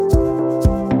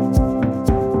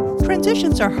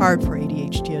Transitions are hard for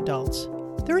ADHD adults.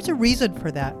 There is a reason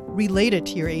for that, related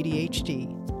to your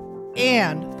ADHD.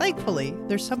 And, thankfully,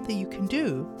 there's something you can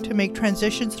do to make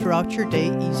transitions throughout your day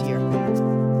easier.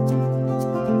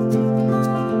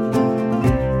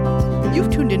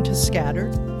 You've tuned into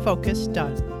Scattered, Focused,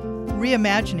 Done,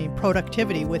 Reimagining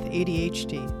Productivity with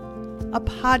ADHD, a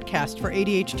podcast for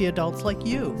ADHD adults like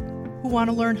you who want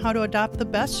to learn how to adopt the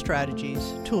best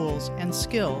strategies, tools, and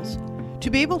skills to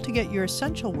be able to get your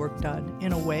essential work done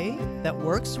in a way that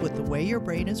works with the way your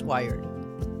brain is wired.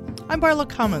 I'm Barla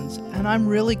Cummins, and I'm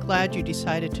really glad you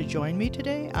decided to join me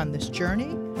today on this journey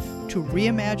to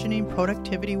reimagining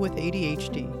productivity with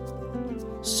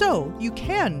ADHD, so you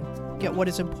can get what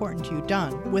is important to you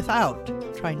done without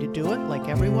trying to do it like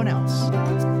everyone else.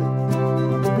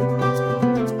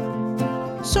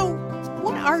 So,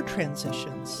 what are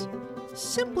transitions?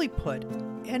 Simply put,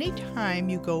 anytime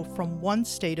you go from one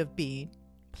state of being,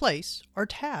 place, or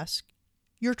task,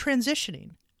 you're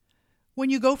transitioning. When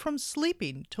you go from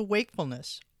sleeping to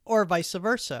wakefulness, or vice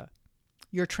versa,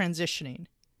 you're transitioning.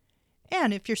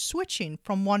 And if you're switching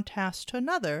from one task to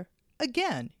another,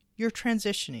 again, you're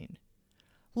transitioning.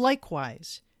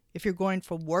 Likewise, if you're going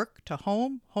from work to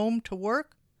home, home to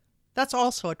work, that's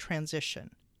also a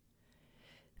transition.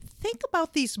 Think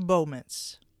about these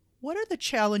moments. What are the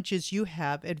challenges you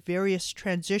have at various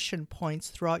transition points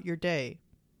throughout your day?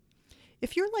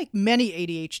 If you're like many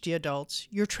ADHD adults,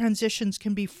 your transitions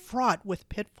can be fraught with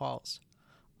pitfalls,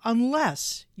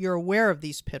 unless you're aware of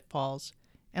these pitfalls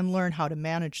and learn how to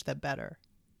manage them better.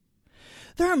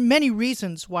 There are many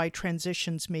reasons why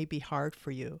transitions may be hard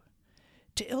for you.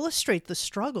 To illustrate the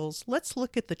struggles, let's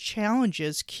look at the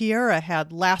challenges Kiera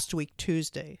had last week,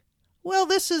 Tuesday. Well,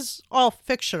 this is all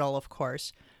fictional, of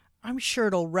course. I'm sure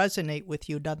it'll resonate with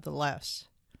you nonetheless.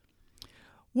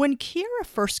 When Kiera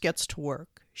first gets to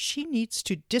work, she needs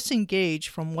to disengage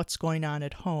from what's going on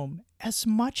at home as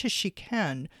much as she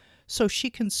can so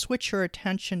she can switch her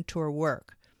attention to her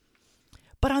work.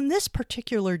 But on this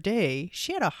particular day,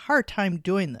 she had a hard time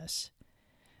doing this.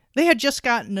 They had just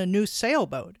gotten a new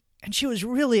sailboat, and she was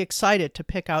really excited to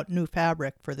pick out new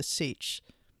fabric for the seats,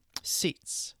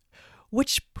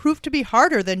 which proved to be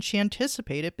harder than she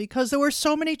anticipated because there were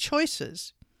so many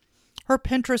choices. Her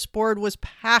Pinterest board was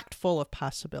packed full of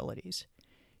possibilities.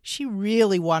 She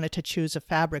really wanted to choose a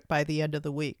fabric by the end of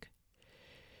the week.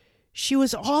 She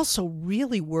was also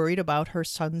really worried about her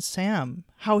son Sam,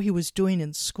 how he was doing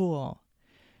in school.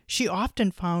 She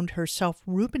often found herself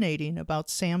ruminating about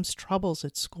Sam's troubles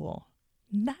at school,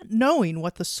 not knowing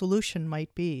what the solution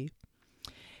might be.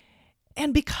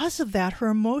 And because of that, her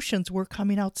emotions were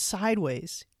coming out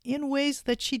sideways in ways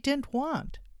that she didn't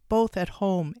want, both at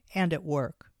home and at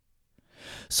work.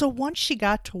 So once she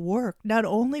got to work, not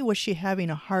only was she having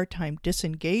a hard time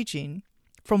disengaging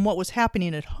from what was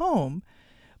happening at home,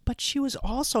 but she was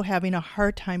also having a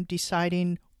hard time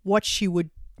deciding what she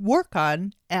would work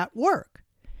on at work.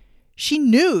 She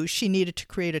knew she needed to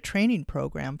create a training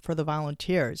program for the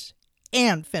volunteers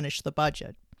and finish the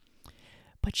budget.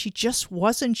 But she just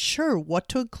wasn't sure what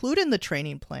to include in the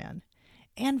training plan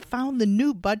and found the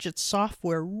new budget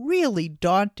software really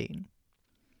daunting.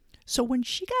 So when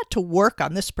she got to work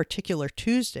on this particular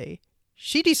Tuesday,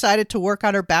 she decided to work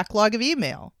on her backlog of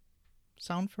email.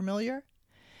 Sound familiar?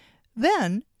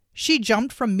 Then she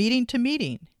jumped from meeting to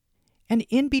meeting, and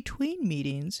in between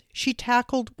meetings, she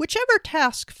tackled whichever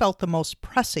task felt the most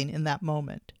pressing in that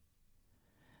moment.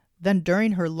 Then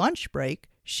during her lunch break,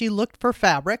 she looked for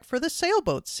fabric for the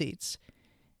sailboat seats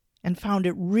and found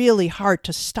it really hard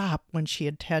to stop when she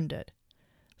intended.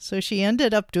 So she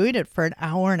ended up doing it for an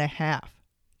hour and a half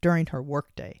during her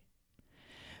workday.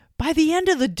 By the end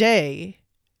of the day,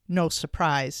 no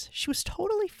surprise, she was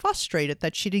totally frustrated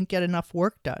that she didn't get enough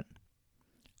work done.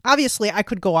 Obviously, I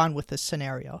could go on with this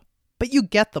scenario, but you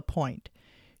get the point.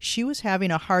 She was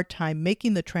having a hard time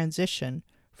making the transition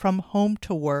from home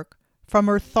to work, from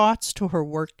her thoughts to her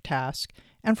work task,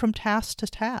 and from task to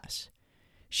task.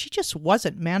 She just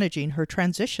wasn't managing her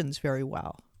transitions very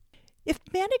well. If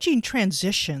managing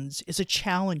transitions is a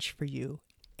challenge for you,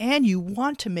 and you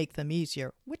want to make them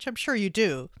easier, which I'm sure you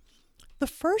do, the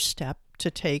first step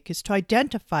to take is to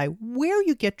identify where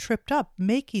you get tripped up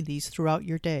making these throughout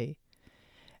your day.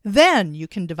 Then you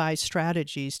can devise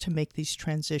strategies to make these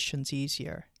transitions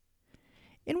easier.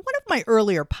 In one of my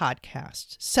earlier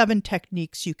podcasts, 7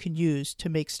 techniques you can use to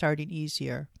make starting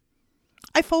easier,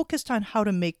 I focused on how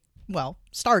to make,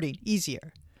 starting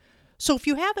easier. So if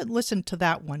you haven't listened to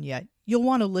that one yet, you'll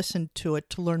want to listen to it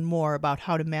to learn more about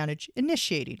how to manage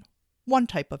initiating one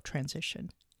type of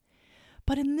transition.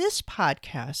 But in this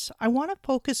podcast, I want to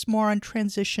focus more on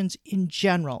transitions in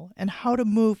general and how to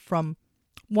move from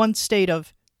one state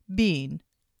of being,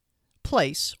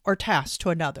 place, or task to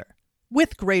another,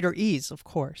 with greater ease, of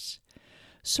course,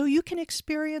 so you can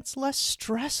experience less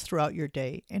stress throughout your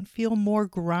day and feel more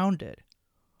grounded.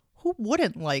 Who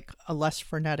wouldn't like a less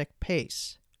frenetic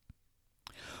pace?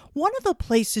 One of the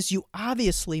places you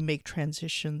obviously make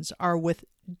transitions are with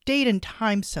date and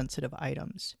time sensitive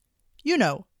items. You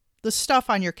know, the stuff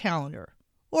on your calendar,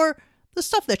 or the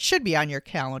stuff that should be on your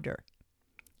calendar.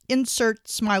 Insert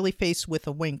smiley face with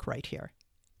a wink right here.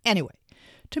 Anyway,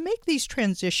 to make these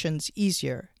transitions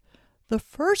easier, the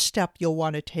first step you'll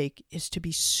want to take is to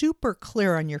be super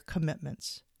clear on your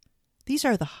commitments.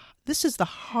 This is the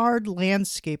hard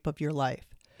landscape of your life.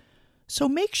 So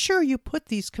make sure you put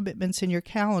these commitments in your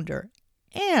calendar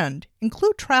and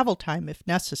include travel time if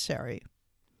necessary.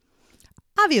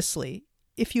 Obviously,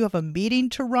 if you have a meeting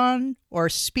to run or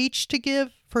a speech to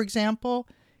give, for example,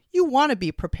 you want to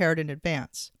be prepared in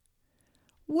advance.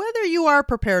 Whether you are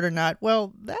prepared or not,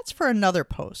 well, that's for another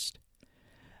post.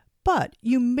 But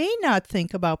you may not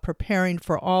think about preparing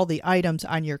for all the items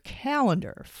on your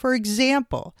calendar. For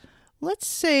example, let's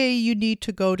say you need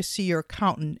to go to see your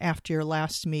accountant after your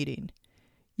last meeting.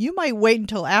 You might wait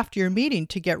until after your meeting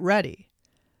to get ready.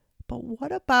 But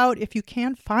what about if you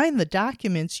can't find the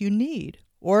documents you need,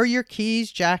 or your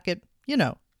keys, jacket,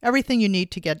 everything you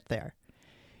need to get there?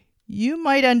 You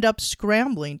might end up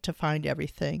scrambling to find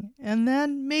everything, and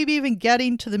then maybe even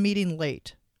getting to the meeting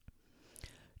late.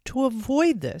 To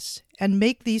avoid this and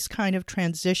make these kind of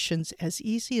transitions as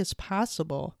easy as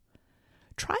possible,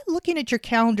 try looking at your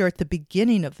calendar at the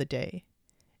beginning of the day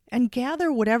and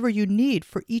gather whatever you need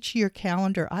for each of your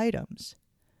calendar items.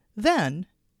 Then,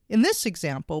 in this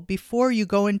example, before you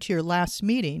go into your last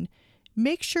meeting,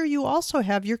 make sure you also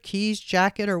have your keys,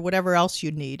 jacket, or whatever else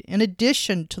you need, in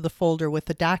addition to the folder with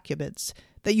the documents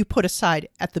that you put aside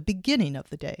at the beginning of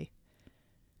the day.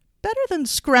 Better than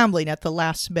scrambling at the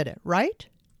last minute, right?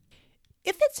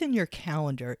 If it's in your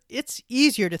calendar, it's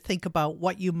easier to think about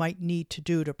what you might need to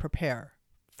do to prepare,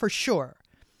 for sure.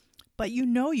 But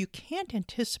you can't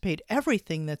anticipate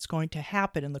everything that's going to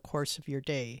happen in the course of your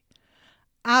day.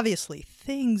 Obviously,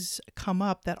 things come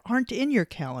up that aren't in your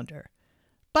calendar.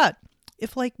 But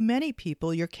if, like many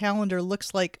people, your calendar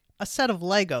looks like a set of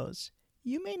Legos,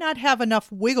 you may not have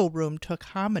enough wiggle room to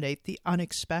accommodate the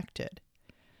unexpected.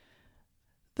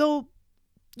 Though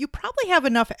you probably have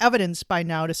enough evidence by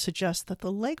now to suggest that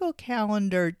the Lego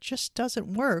calendar just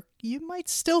doesn't work, you might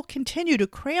still continue to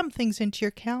cram things into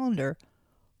your calendar,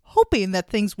 hoping that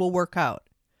things will work out.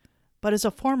 But as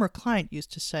a former client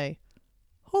used to say,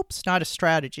 hope's not a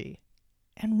strategy.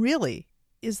 And really,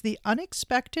 is the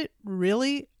unexpected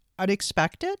really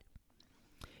unexpected?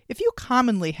 If you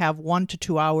commonly have 1 to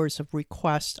 2 hours of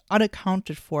requests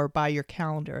unaccounted for by your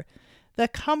calendar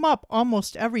that come up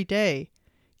almost every day,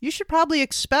 you should probably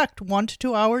expect 1 to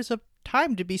 2 hours of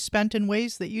time to be spent in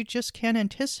ways that you just can't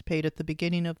anticipate at the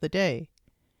beginning of the day.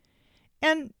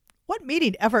 And what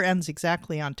meeting ever ends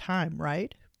exactly on time,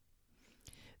 right?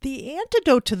 The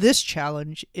antidote to this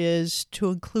challenge is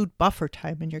to include buffer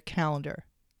time in your calendar.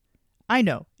 I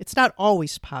know, it's not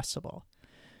always possible,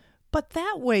 but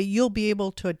that way you'll be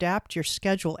able to adapt your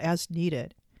schedule as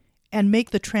needed and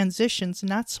make the transitions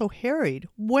not so harried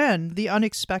when the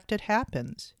unexpected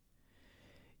happens.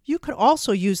 You could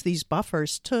also use these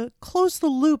buffers to close the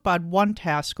loop on one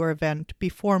task or event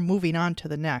before moving on to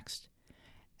the next,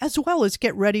 as well as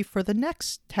get ready for the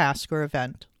next task or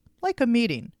event, like a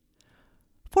meeting.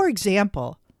 For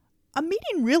example, a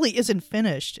meeting really isn't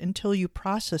finished until you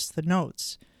process the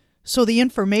notes, so the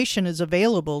information is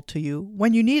available to you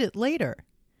when you need it later.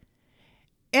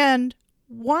 And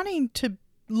wanting to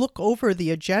look over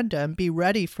the agenda and be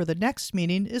ready for the next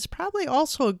meeting is probably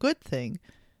also a good thing,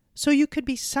 so you could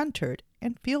be centered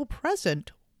and feel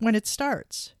present when it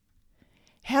starts.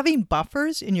 Having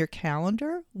buffers in your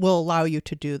calendar will allow you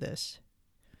to do this.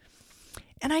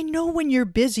 And I know when you're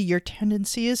busy, your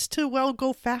tendency is to,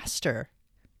 go faster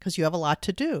because you have a lot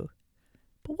to do.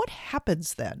 But what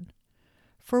happens then?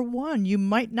 For one, you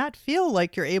might not feel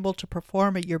like you're able to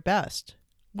perform at your best,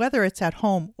 whether it's at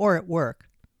home or at work,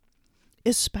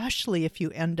 especially if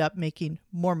you end up making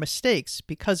more mistakes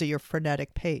because of your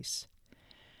frenetic pace.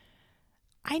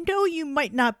 I know you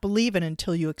might not believe it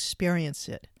until you experience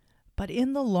it, but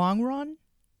in the long run,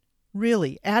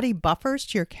 really, adding buffers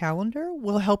to your calendar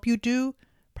will help you do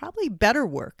probably better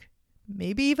work,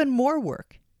 maybe even more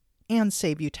work, and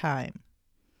save you time.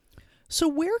 So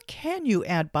where can you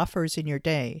add buffers in your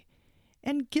day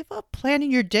and give up planning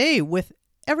your day with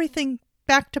everything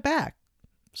back to back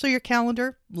so your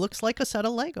calendar looks like a set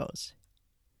of Legos?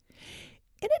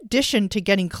 In addition to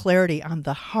getting clarity on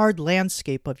the hard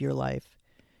landscape of your life,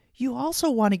 You also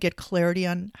want to get clarity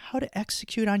on how to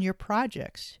execute on your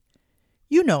projects.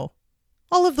 You know,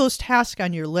 all of those tasks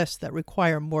on your list that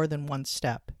require more than one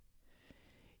step.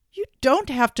 You don't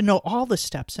have to know all the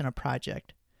steps in a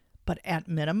project, but at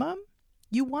minimum,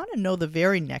 you want to know the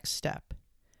very next step.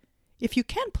 If you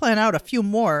can plan out a few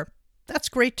more, that's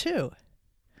great too.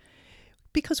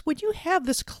 Because when you have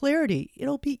this clarity,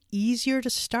 it'll be easier to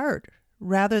start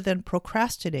rather than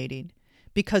procrastinating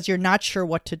because you're not sure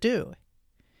what to do.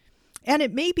 And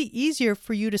it may be easier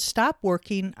for you to stop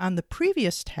working on the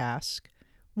previous task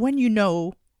when you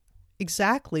know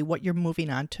exactly what you're moving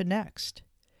on to next.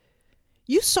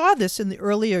 You saw this in the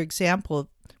earlier example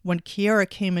when Kiara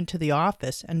came into the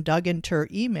office and dug into her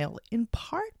email, in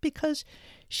part because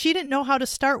she didn't know how to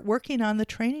start working on the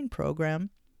training program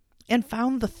and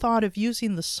found the thought of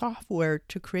using the software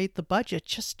to create the budget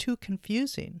just too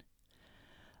confusing.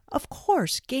 Of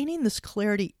course, gaining this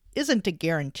clarity isn't to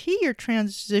guarantee your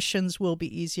transitions will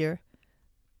be easier,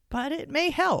 but it may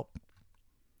help.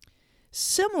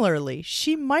 Similarly,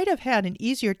 she might have had an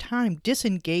easier time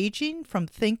disengaging from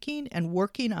thinking and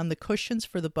working on the cushions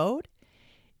for the boat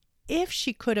if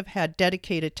she could have had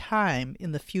dedicated time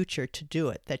in the future to do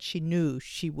it that she knew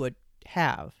she would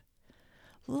have.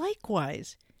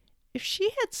 Likewise, if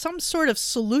she had some sort of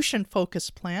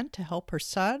solution-focused plan to help her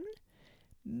son,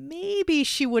 maybe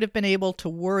she would have been able to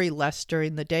worry less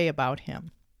during the day about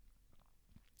him.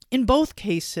 In both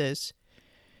cases,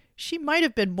 she might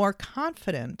have been more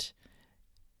confident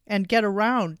and get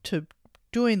around to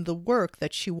doing the work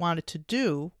that she wanted to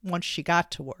do once she got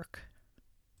to work.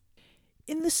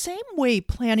 In the same way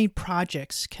planning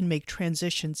projects can make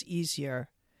transitions easier,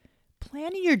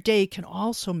 planning your day can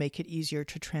also make it easier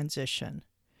to transition.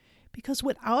 Because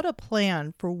without a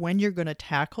plan for when you're going to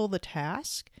tackle the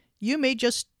task, you may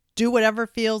just do whatever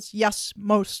feels,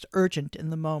 most urgent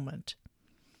in the moment,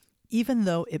 even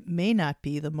though it may not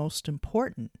be the most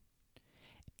important.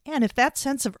 And if that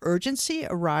sense of urgency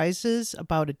arises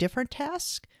about a different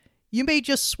task, you may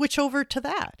just switch over to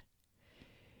that.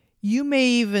 You may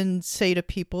even say to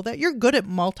people that you're good at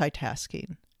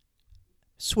multitasking,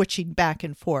 switching back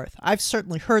and forth. I've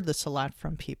certainly heard this a lot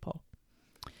from people.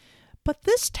 But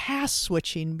this task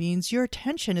switching means your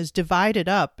attention is divided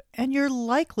up and you're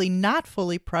likely not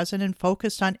fully present and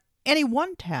focused on any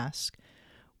one task,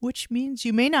 which means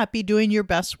you may not be doing your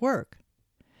best work.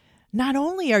 Not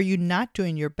only are you not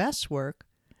doing your best work,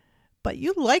 but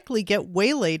you likely get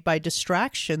waylaid by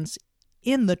distractions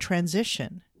in the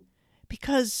transition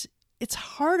because it's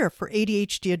harder for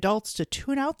ADHD adults to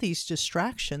tune out these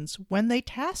distractions when they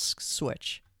task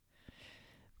switch.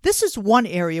 This is one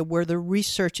area where the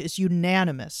research is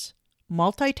unanimous.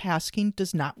 Multitasking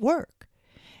does not work.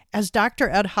 As Dr.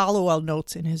 Ed Hallowell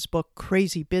notes in his book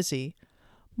Crazy Busy,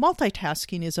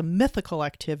 multitasking is a mythical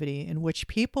activity in which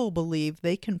people believe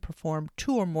they can perform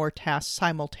 2 or more tasks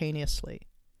simultaneously.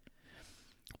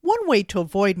 One way to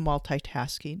avoid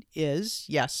multitasking is,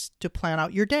 to plan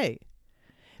out your day.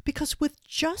 Because with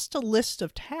just a list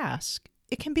of tasks,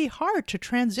 it can be hard to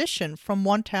transition from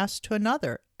one task to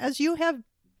another, as you have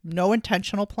no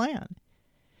intentional plan.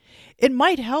 It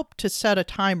might help to set a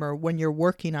timer when you're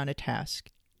working on a task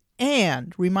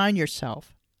and remind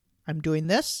yourself, I'm doing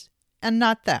this and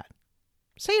not that.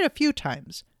 Say it a few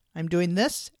times. I'm doing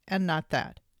this and not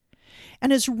that.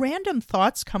 And as random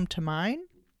thoughts come to mind,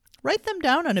 write them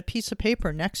down on a piece of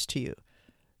paper next to you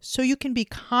so you can be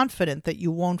confident that you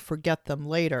won't forget them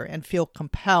later and feel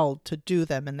compelled to do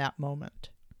them in that moment.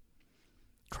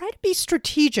 Try to be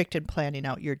strategic in planning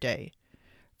out your day.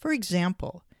 For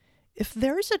example, if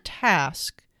there is a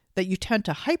task that you tend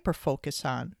to hyper-focus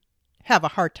on, have a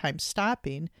hard time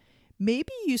stopping,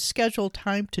 maybe you schedule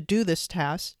time to do this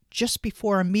task just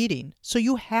before a meeting, so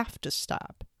you have to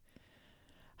stop.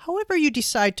 However you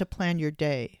decide to plan your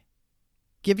day,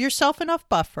 give yourself enough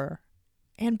buffer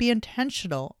and be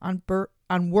intentional on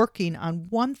working on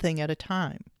one thing at a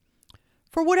time,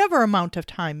 for whatever amount of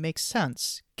time makes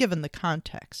sense given the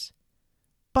context.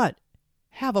 But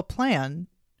have a plan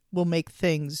will make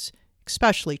things,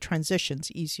 especially transitions,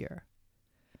 easier.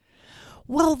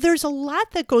 Well, there's a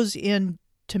lot that goes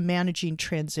into managing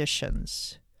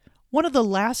transitions. One of the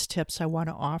last tips I want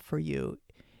to offer you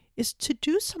is to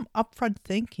do some upfront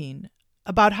thinking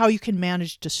about how you can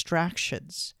manage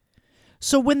distractions.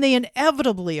 So when they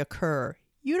inevitably occur,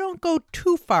 you don't go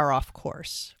too far off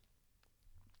course.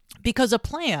 Because a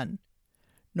plan,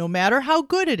 no matter how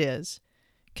good it is,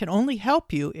 can only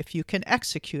help you if you can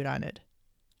execute on it.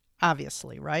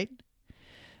 Obviously, right?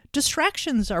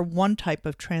 Distractions are one type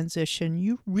of transition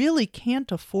you really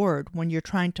can't afford when you're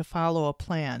trying to follow a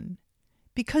plan,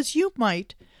 because you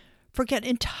might forget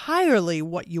entirely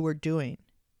what you were doing.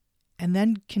 and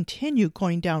then continue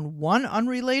going down one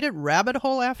unrelated rabbit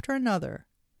hole after another.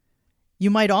 You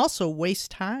might also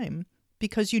waste time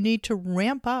because you need to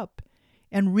ramp up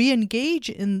and re-engage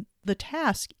in the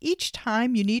task each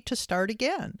time you need to start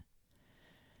again.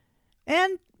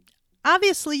 And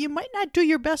obviously, you might not do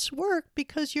your best work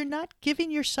because you're not giving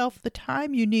yourself the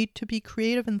time you need to be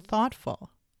creative and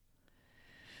thoughtful.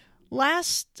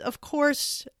 Last, of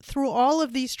course, through all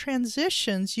of these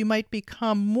transitions, you might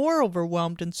become more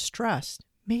overwhelmed and stressed,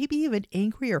 maybe even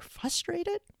angry or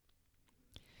frustrated.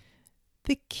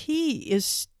 The key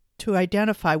is to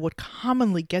identify what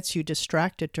commonly gets you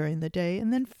distracted during the day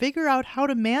and then figure out how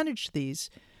to manage these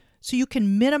so you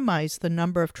can minimize the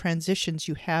number of transitions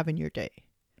you have in your day.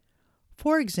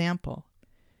 For example,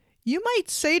 you might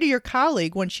say to your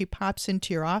colleague when she pops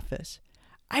into your office,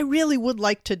 "I really would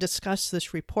like to discuss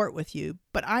this report with you,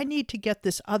 but I need to get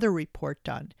this other report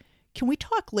done. Can we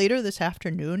talk later this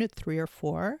afternoon at 3 or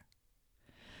 4?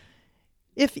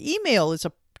 If email is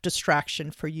a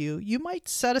distraction for you, you might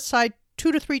set aside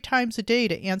 2 to 3 times a day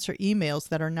to answer emails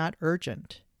that are not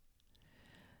urgent.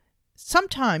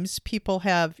 Sometimes people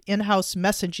have in-house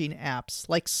messaging apps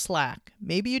like Slack.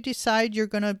 Maybe you decide you're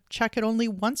going to check it only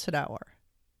once an hour.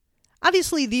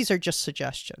 Obviously, these are just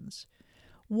suggestions.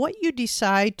 What you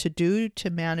decide to do to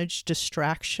manage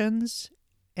distractions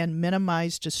and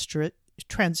minimize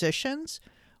transitions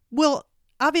will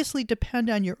obviously depend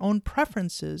on your own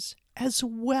preferences as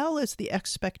well as the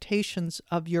expectations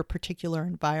of your particular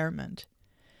environment.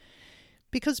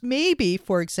 Because maybe,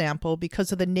 for example,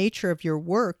 because of the nature of your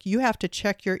work, you have to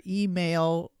check your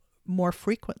email more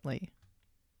frequently.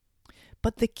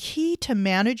 But the key to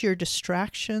manage your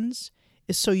distractions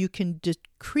is so you can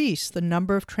decrease the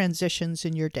number of transitions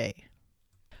in your day.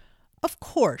 Of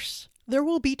course, there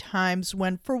will be times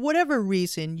when, for whatever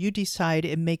reason, you decide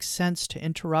it makes sense to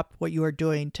interrupt what you are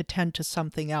doing to tend to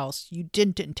something else you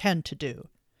didn't intend to do.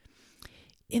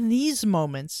 In these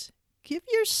moments, give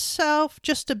yourself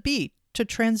just a beat to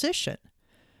transition.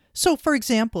 So, for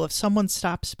example, if someone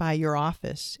stops by your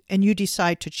office and you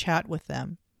decide to chat with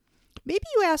them, maybe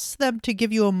you ask them to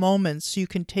give you a moment so you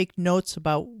can take notes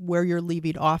about where you're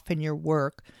leaving off in your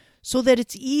work so that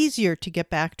it's easier to get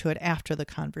back to it after the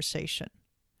conversation.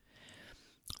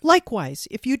 Likewise,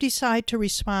 if you decide to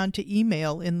respond to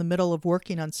email in the middle of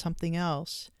working on something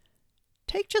else,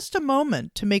 take just a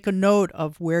moment to make a note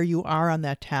of where you are on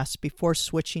that task before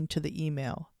switching to the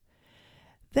email.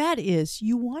 That is,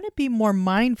 you want to be more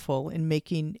mindful in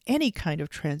making any kind of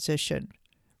transition,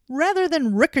 rather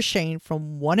than ricocheting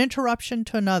from one interruption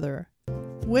to another,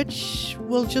 which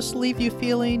will just leave you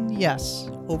feeling, yes,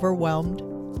 overwhelmed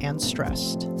and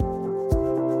stressed.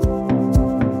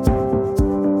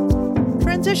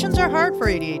 Transitions are hard for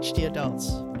ADHD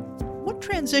adults. What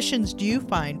transitions do you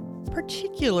find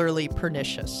particularly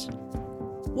pernicious?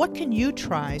 What can you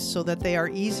try so that they are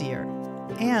easier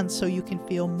and so you can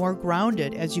feel more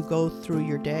grounded as you go through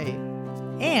your day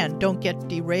and don't get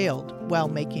derailed while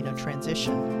making a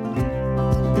transition?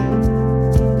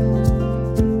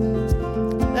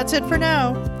 That's it for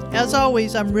now. As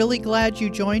always, I'm really glad you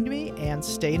joined me and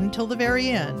stayed until the very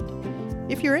end.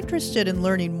 If you're interested in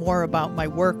learning more about my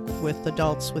work with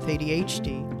adults with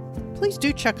ADHD, please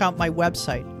do check out my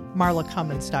website,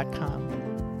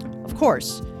 marlacummins.com. Of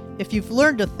course, if you've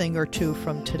learned a thing or two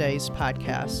from today's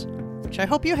podcast, which I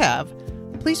hope you have,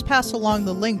 please pass along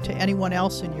the link to anyone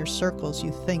else in your circles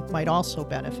you think might also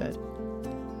benefit.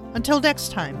 Until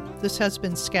next time, this has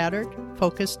been Scattered,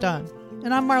 Focused, Done,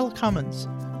 and I'm Marla Cummins,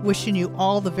 wishing you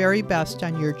all the very best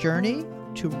on your journey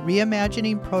to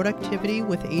reimagining productivity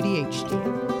with ADHD.